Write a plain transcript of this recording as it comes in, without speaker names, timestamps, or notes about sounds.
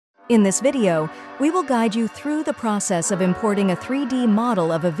In this video, we will guide you through the process of importing a 3D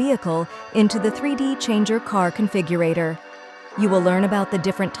model of a vehicle into the 3D Changer car configurator. You will learn about the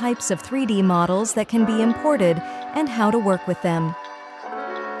different types of 3D models that can be imported and how to work with them.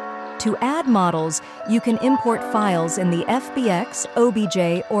 To add models, you can import files in the FBX,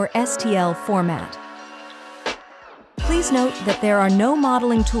 OBJ, or STL format. Please note that there are no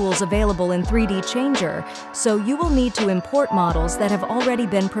modeling tools available in 3D Changer, so you will need to import models that have already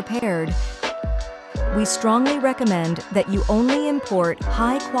been prepared. We strongly recommend that you only import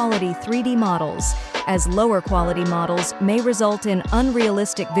high-quality 3D models, as lower-quality models may result in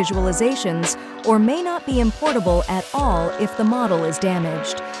unrealistic visualizations or may not be importable at all if the model is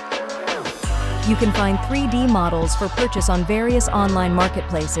damaged. You can find 3D models for purchase on various online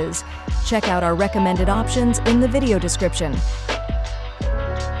marketplaces. Check out our recommended options in the video description.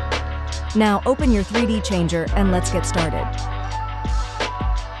 Now open your 3D Changer and let's get started.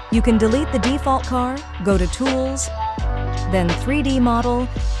 You can delete the default car, go to Tools, then 3D Model,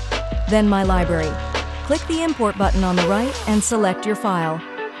 then My Library. Click the Import button on the right and select your file.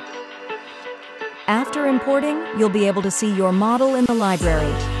 After importing, you'll be able to see your model in the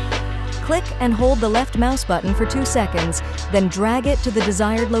library. Click and hold the left mouse button for 2 seconds, then drag it to the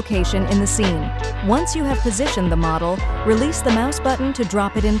desired location in the scene. Once you have positioned the model, release the mouse button to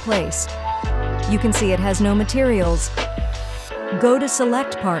drop it in place. You can see it has no materials. Go to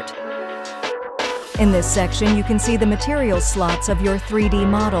Select Part. In this section, you can see the materials slots of your 3D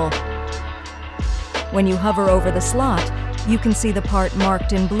model. When you hover over the slot, you can see the part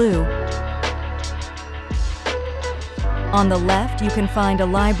marked in blue. On the left, you can find a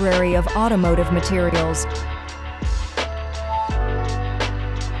library of automotive materials.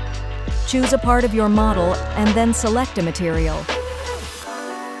 Choose a part of your model and then select a material.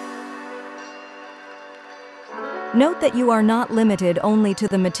 Note that you are not limited only to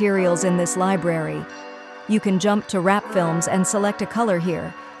the materials in this library. You can jump to wrap films and select a color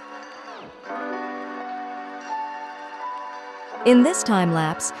here. In this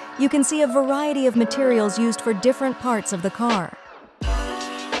time-lapse, you can see a variety of materials used for different parts of the car.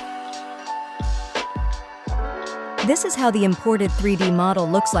 This is how the imported 3D model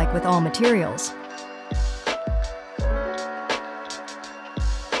looks like with all materials.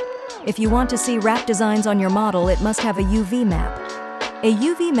 If you want to see wrap designs on your model, it must have a UV map. A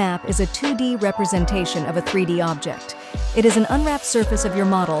UV map is a 2D representation of a 3D object. It is an unwrapped surface of your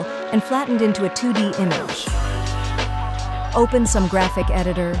model and flattened into a 2D image. Open some graphic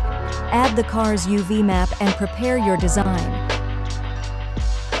editor, add the car's UV map, and prepare your design.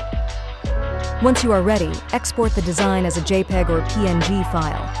 Once you are ready, export the design as a JPEG or PNG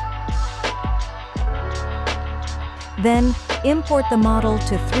file. Then, import the model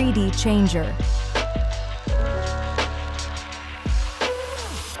to 3D Changer.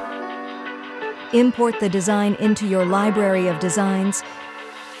 Import the design into your library of designs,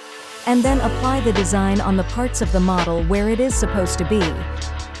 and then apply the design on the parts of the model where it is supposed to be.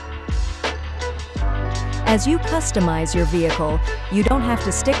 As you customize your vehicle, you don't have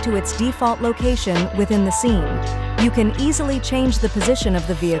to stick to its default location within the scene. You can easily change the position of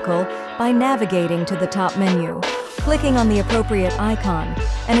the vehicle by navigating to the top menu, clicking on the appropriate icon,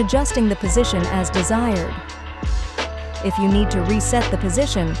 and adjusting the position as desired. If you need to reset the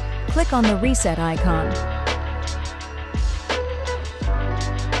position, click on the reset icon.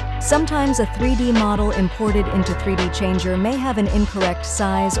 Sometimes a 3D model imported into 3D Changer may have an incorrect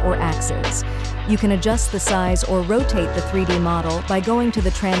size or axis. You can adjust the size or rotate the 3D model by going to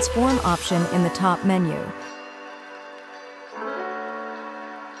the Transform option in the top menu.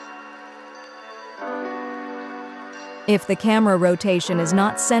 If the camera rotation is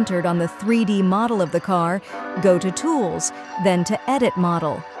not centered on the 3D model of the car, go to Tools, then to Edit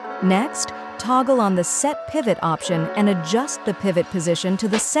Model. Next, toggle on the Set Pivot option and adjust the pivot position to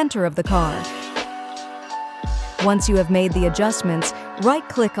the center of the car. Once you have made the adjustments,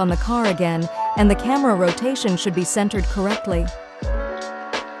 right-click on the car again, and the camera rotation should be centered correctly.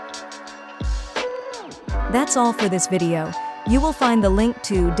 That's all for this video. You will find the link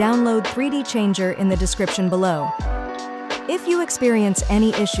to download 3D Changer in the description below. If you experience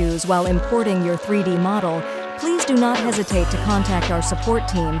any issues while importing your 3D model, please do not hesitate to contact our support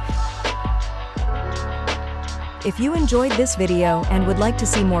team. If you enjoyed this video and would like to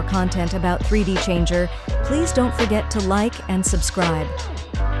see more content about 3D Changer, please don't forget to like and subscribe.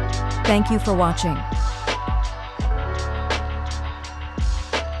 Thank you for watching.